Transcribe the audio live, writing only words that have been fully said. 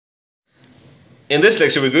In this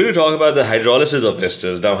lecture, we're going to talk about the hydrolysis of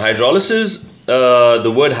esters. Now, hydrolysis,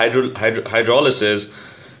 the word hydrolysis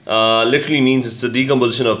literally means it's the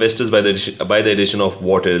decomposition of esters by the addition of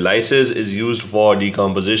water. Lysis is used for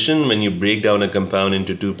decomposition when you break down a compound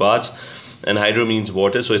into two parts, and hydro means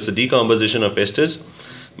water, so it's the decomposition of esters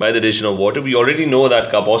by the addition of water. We already know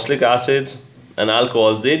that carboxylic acids and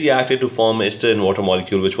alcohols, they reacted to form ester in water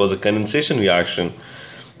molecule, which was a condensation reaction.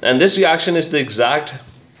 And this reaction is the exact,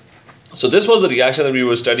 so this was the reaction that we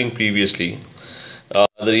were studying previously. The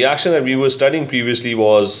reaction that we were studying previously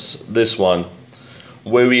was this one,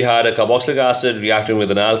 where we had a carboxylic acid reacting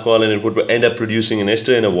with an alcohol, and it would end up producing an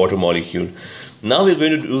ester in a water molecule. Now we're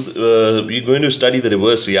going to study the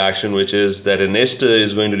reverse reaction, which is that an ester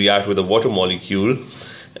is going to react with a water molecule,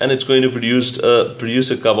 and it's going to produce a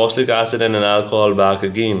carboxylic acid and an alcohol back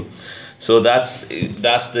again. So that's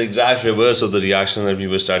the exact reverse of the reaction that we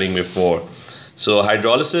were studying before. So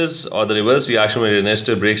hydrolysis, or the reverse reaction where an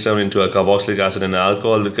ester breaks down into a carboxylic acid and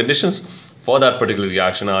alcohol, the conditions for that particular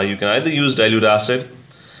reaction are you can either use dilute acid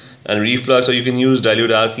and reflux, or you can use dilute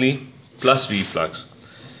alkali plus reflux.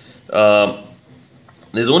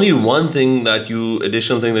 There's only one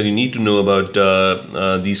additional thing that you need to know about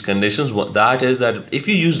these conditions. That is that if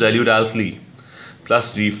you use dilute alkali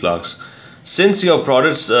plus reflux, since your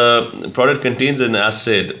product contains an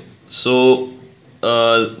acid, so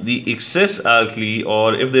the excess alkali,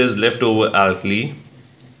 or if there's leftover alkali,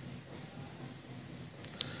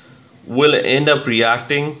 will end up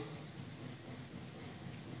reacting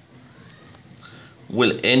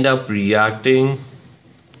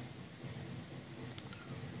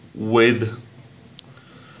with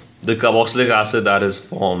the carboxylic acid that is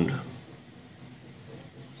formed.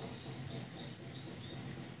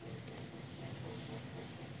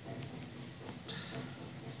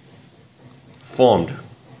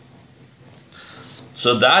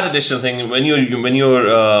 So that additional thing, when you're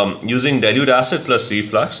using dilute acid plus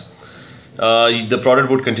reflux, the product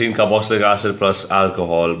would contain carboxylic acid plus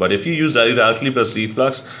alcohol. But if you use dilute alkali plus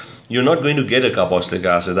reflux, you're not going to get a carboxylic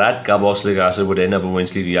acid. That carboxylic acid would end up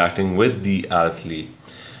eventually reacting with the alkali.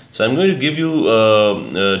 So I'm going to give you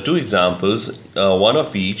two examples, one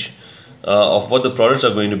of each, of what the products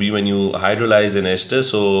are going to be when you hydrolyze an ester.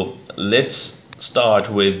 So let's start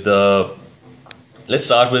with the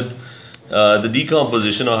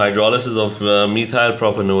decomposition or hydrolysis of methyl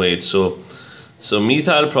propanoate. So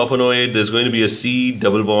methyl propanoate, there's going to be a C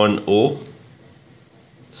double bond O,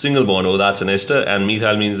 single bond O, that's an ester, and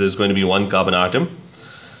methyl means there's going to be one carbon atom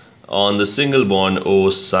on the single bond O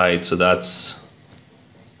side. So that's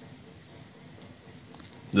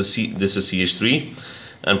this is CH3,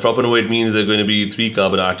 and propanoate means there are going to be 3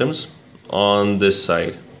 carbon atoms on this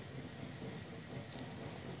side.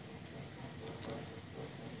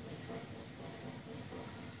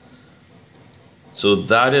 So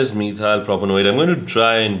that is methyl propanoate. I'm going to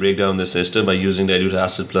try and break down this ester by using dilute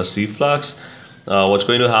acid plus reflux. What's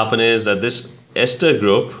going to happen is that this ester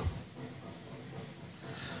group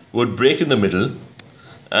would break in the middle,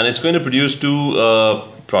 and it's going to produce two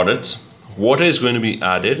products. Water is going to be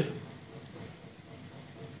added,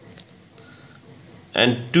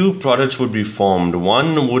 and two products would be formed.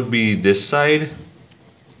 One would be this side,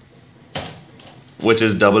 which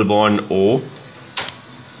is double bond O.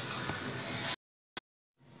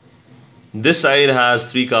 This side has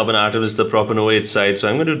 3 carbon atoms, the propanoate side. So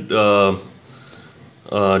I'm going to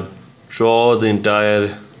draw the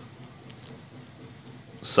entire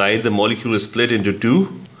side. The molecule is split into 2,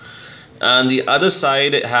 and the other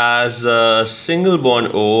side has a single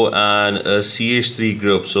bond O and a CH3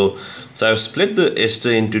 group. So I've split the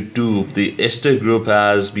ester into 2. The ester group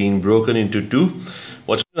has been broken into 2.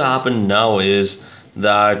 What's going to happen now is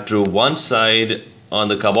that one side, on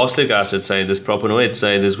the carboxylic acid side, this propanoate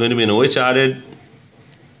side, there's going to be an OH added,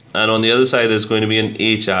 and on the other side there's going to be an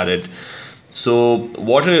H added. So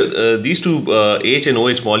water, these two H and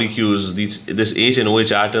OH molecules, this H and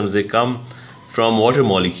OH atoms, they come from water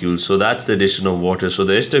molecules. So that's the addition of water. So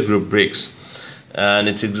the ester group breaks, and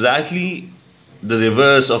it's exactly the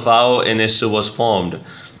reverse of how an ester was formed.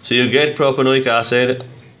 So you get propanoic acid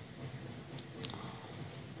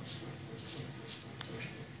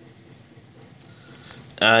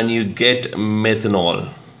and you get methanol.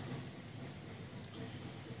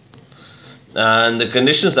 And the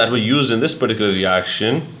conditions that were used in this particular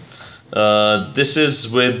reaction, this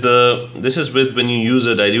is with when you use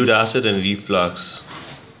a dilute acid and reflux.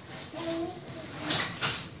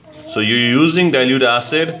 So you're using dilute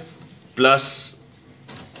acid plus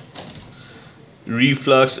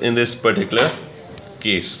reflux in this particular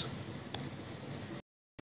case.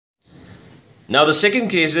 Now the second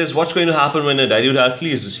case is what's going to happen when a dilute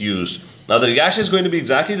alkali is used. Now the reaction is going to be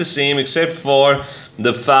exactly the same except for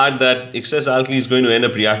the fact that excess alkali is going to end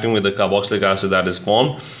up reacting with the carboxylic acid that is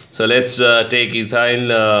formed. So let's take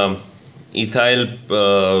ethyl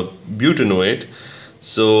butanoate.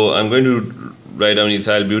 So I'm going to write down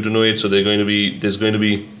ethyl butanoate. So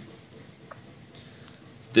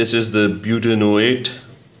this is the butanoate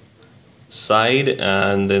side,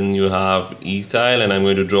 and then you have ethyl, and I'm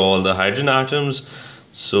going to draw all the hydrogen atoms.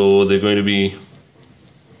 So there are going to be,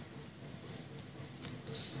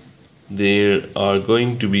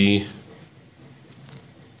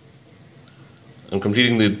 I'm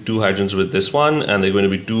completing the 2 hydrogens with this one, and there are going to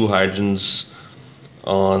be 2 hydrogens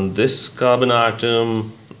on this carbon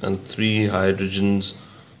atom and 3 hydrogens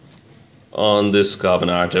on this carbon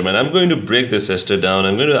atom. And I'm going to break this ester down.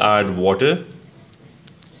 I'm going to add water.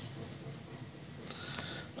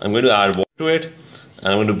 I'm going to add water to it, and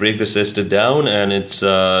I'm going to break this ester down, and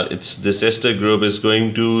this ester group is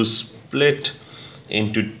going to split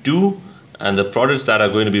into 2, and the products that are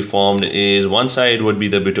going to be formed is one side would be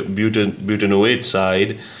the butanoate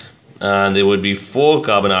side, and there would be 4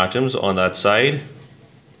 carbon atoms on that side,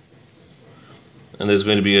 and there's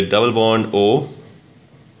going to be a double bond O,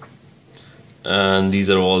 and these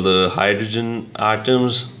are all the hydrogen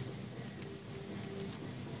atoms.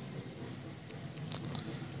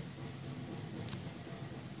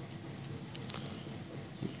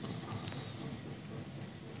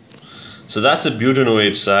 So that's a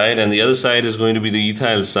butanoate side, and the other side is going to be the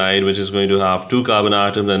ethyl side, which is going to have 2 carbon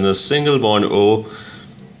atoms and a single bond O.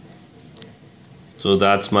 So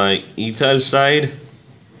that's my ethyl side.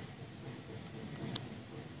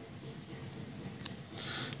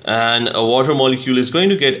 And a water molecule is going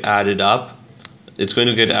to get added up. It's going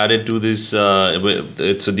to get added to this,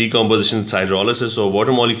 it's a decomposition, it's hydrolysis, so a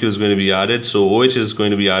water molecule is going to be added. So OH is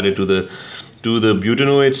going to be added to the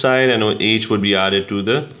butanoate side, and OH would be added to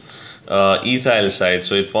the ethyl side.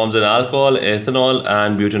 So it forms an alcohol, ethanol,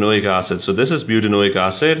 and butanoic acid. So this is butanoic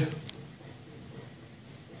acid.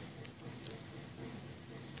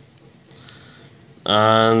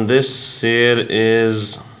 And this here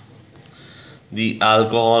is the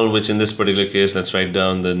alcohol, which in this particular case, let's write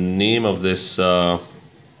down the name of this.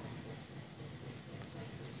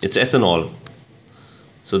 It's ethanol.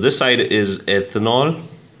 So this side is ethanol.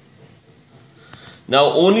 Now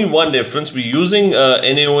only one difference, we're using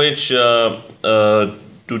NaOH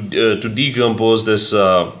to decompose this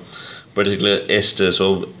particular ester.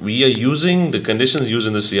 So we are using, the conditions used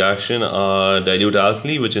in this reaction are dilute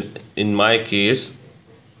alkali, which in my case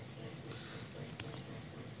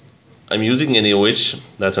I'm using NaOH,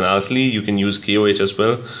 that's an alkali. You can use KOH as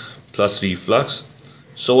well, plus reflux.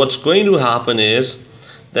 So what's going to happen is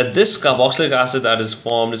that this carboxylic acid that is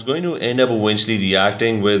formed is going to end up eventually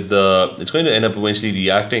reacting with the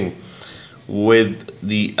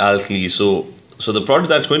alkali. So the product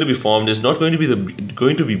that's going to be formed is not going to be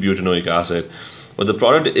butanoic acid. What the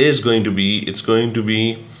product is going to be, it's going to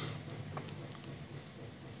be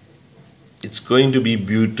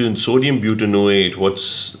sodium butanoate.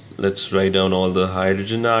 Let's write down all the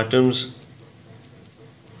hydrogen atoms.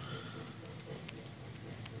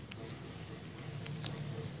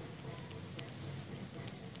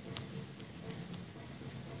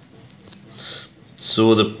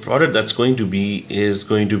 So the product that's going to be is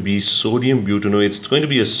going to be sodium butanoate. It's going to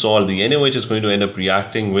be a salt. The NaOH is going to end up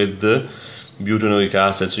reacting with the butanoic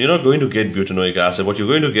acid. So you're not going to get butanoic acid. What you're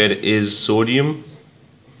going to get is sodium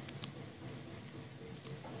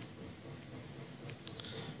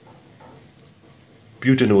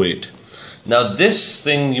butanoate. Now this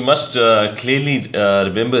thing, you must clearly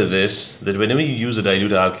remember this, that whenever you use a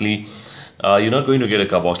dilute alkali, you're not going to get a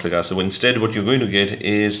carboxylic acid. Instead, what you're going to get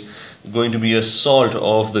is going to be a salt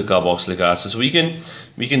of the carboxylic acid. So we can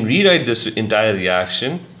rewrite this entire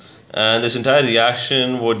reaction, and this entire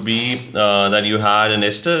reaction would be that you had an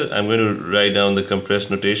ester. I'm going to write down the compressed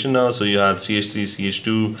notation now. So you had CH3,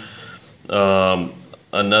 CH2,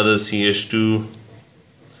 another CH2,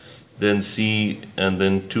 then C, and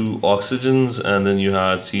then 2 oxygens, and then you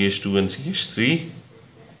had CH2 and CH3.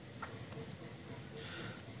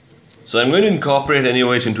 So I'm going to incorporate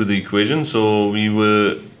NaOH into the equation. So we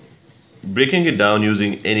were breaking it down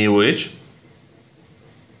using NaOH,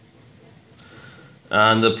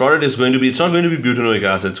 and the product is going to be, it's not going to be butanoic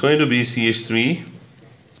acid, it's going to be CH3,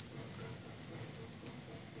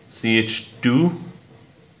 CH2,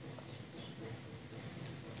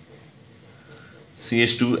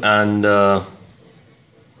 and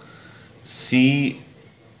C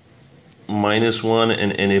minus 1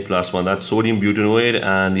 and Na plus 1. That's sodium butanoate,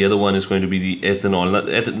 and the other one is going to be the ethanol.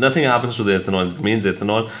 Nothing happens to the ethanol, it remains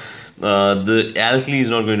ethanol. the alkali is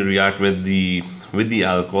not going to react with the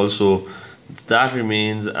alcohol, so that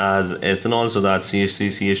remains as ethanol, so that's CH3,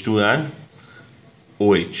 CH2 and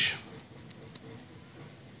OH.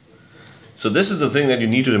 So this is the thing that you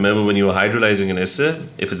need to remember when you are hydrolyzing an ester.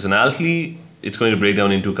 If it's an alkali, it's going to break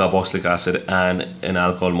down into carboxylic acid and an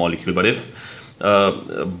alcohol molecule. But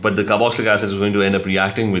the carboxylic acid is going to end up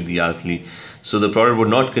reacting with the alkali, so the product would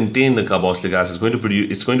not contain the carboxylic acid.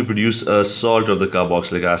 It's going to produce a salt of the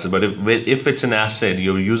carboxylic acid. But if it's an acid,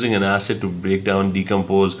 you're using an acid to break down,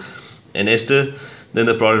 decompose an ester, then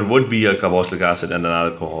the product would be a carboxylic acid and an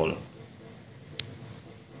alcohol.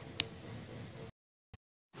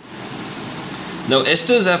 Now,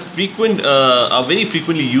 esters are very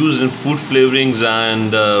frequently used in food flavorings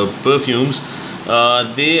and perfumes.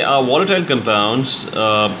 They are volatile compounds.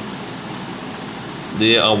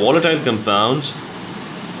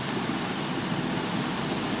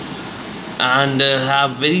 And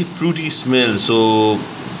have very fruity smell. So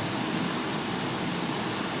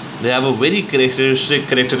they have a very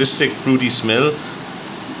characteristic fruity smell.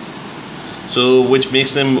 So which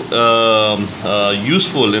makes them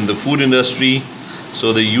useful in the food industry.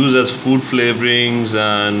 So they use as food flavorings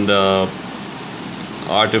and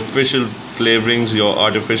artificial flavorings,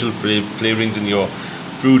 flavorings in your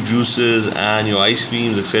fruit juices and your ice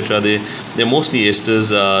creams, etc. They're mostly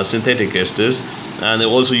esters, synthetic esters, and they're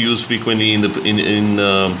also used frequently in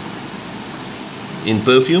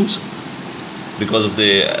perfumes because of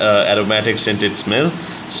the aromatic scented smell.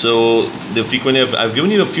 So they frequently I've given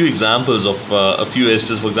you a few examples of a few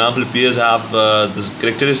esters. For example, pears have this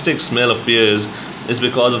characteristic smell of pears is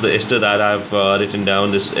because of the ester that I've written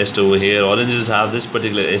down, this ester over here. Oranges have this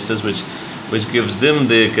particular esters which gives them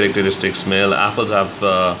the characteristic smell. Apples have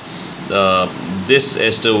this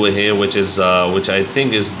ester over here, which I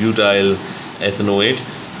think is butyl ethanoate.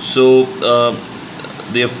 So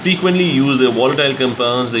they are frequently used. They're volatile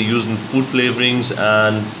compounds. They're used in food flavorings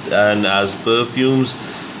and as perfumes,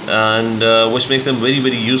 and which makes them very,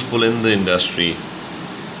 very useful in the industry.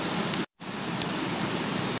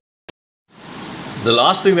 The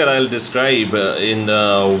last thing that I'll describe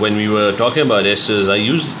when we were talking about esters, I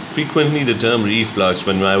used frequently the term reflux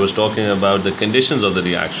when I was talking about the conditions of the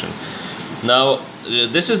reaction. Now,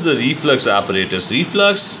 this is the reflux apparatus.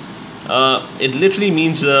 Reflux, it literally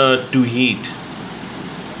means to heat.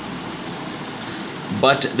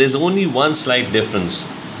 But there's only one slight difference.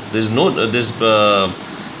 It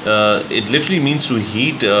literally means to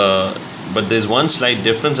heat, but there's one slight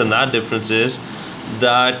difference, and that difference is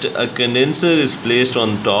that a condenser is placed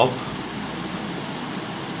on top.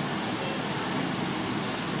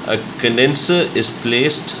 A condenser is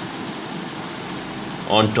placed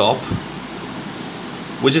on top,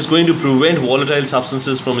 which is going to prevent volatile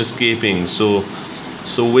substances from escaping. So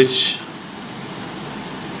which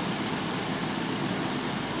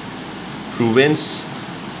prevents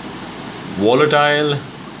volatile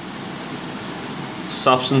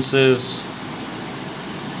substances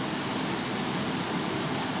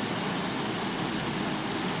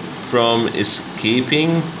from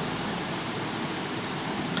escaping.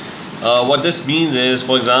 What this means is,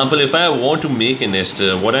 for example, if I want to make an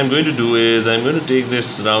ester, what I'm going to do is I'm going to take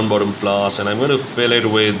this round bottom flask and I'm going to fill it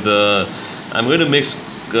with I'm going to mix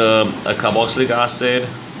a carboxylic acid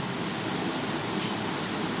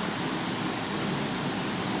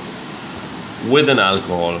with an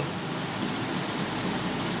alcohol.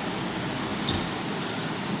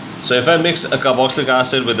 So if I mix a carboxylic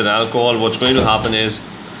acid with an alcohol, what's going to happen is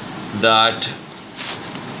that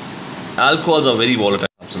alcohols are very volatile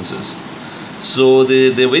substances. So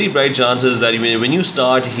there are very bright chances that when you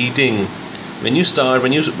start heating, when you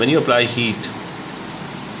apply heat,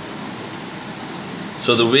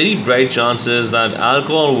 so the very bright chances that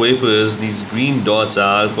alcohol vapors, these green dots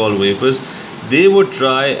are alcohol vapors, they would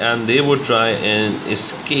try and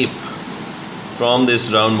escape from this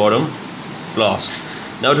round bottom flask.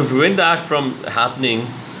 Now, to prevent that from happening,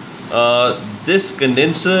 this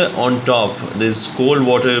condenser on top, there's cold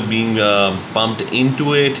water being pumped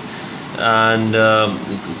into it, and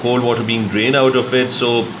cold water being drained out of it.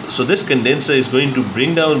 So this condenser is going to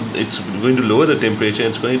bring down, it's going to lower the temperature,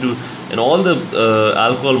 and all the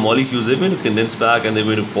alcohol molecules, they're going to condense back and they're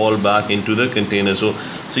going to fall back into the container. So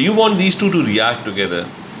you want these two to react together,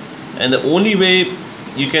 and the only way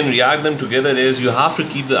you can react them together is you have to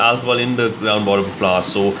keep the alcohol in the round bottom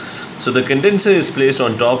flask. So the condenser is placed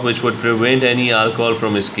on top, which would prevent any alcohol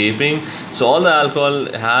from escaping. So all the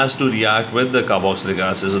alcohol has to react with the carboxylic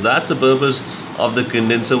acid. So that's the purpose of the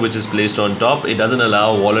condenser, which is placed on top. It doesn't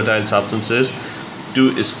allow volatile substances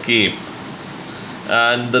to escape.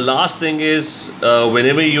 And the last thing is,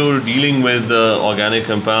 whenever you're dealing with organic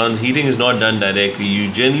compounds, heating is not done directly. You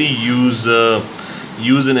generally use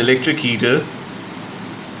an electric heater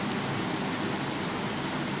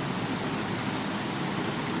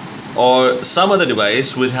or some other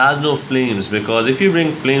device which has no flames, because if you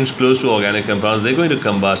bring flames close to organic compounds, they're going to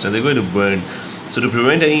combust and they're going to burn. So to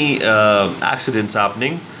prevent any accidents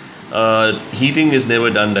happening, heating is never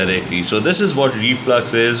done directly. So this is what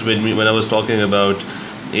reflux is when I was talking about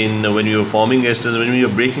when you were forming esters, when we are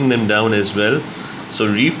breaking them down as well. So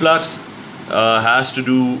reflux has to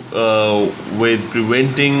do with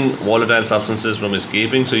preventing volatile substances from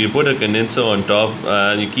escaping. So you put a condenser on top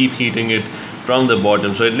and you keep heating it from the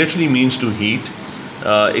bottom. So it literally means to heat,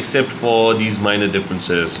 except for these minor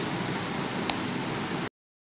differences.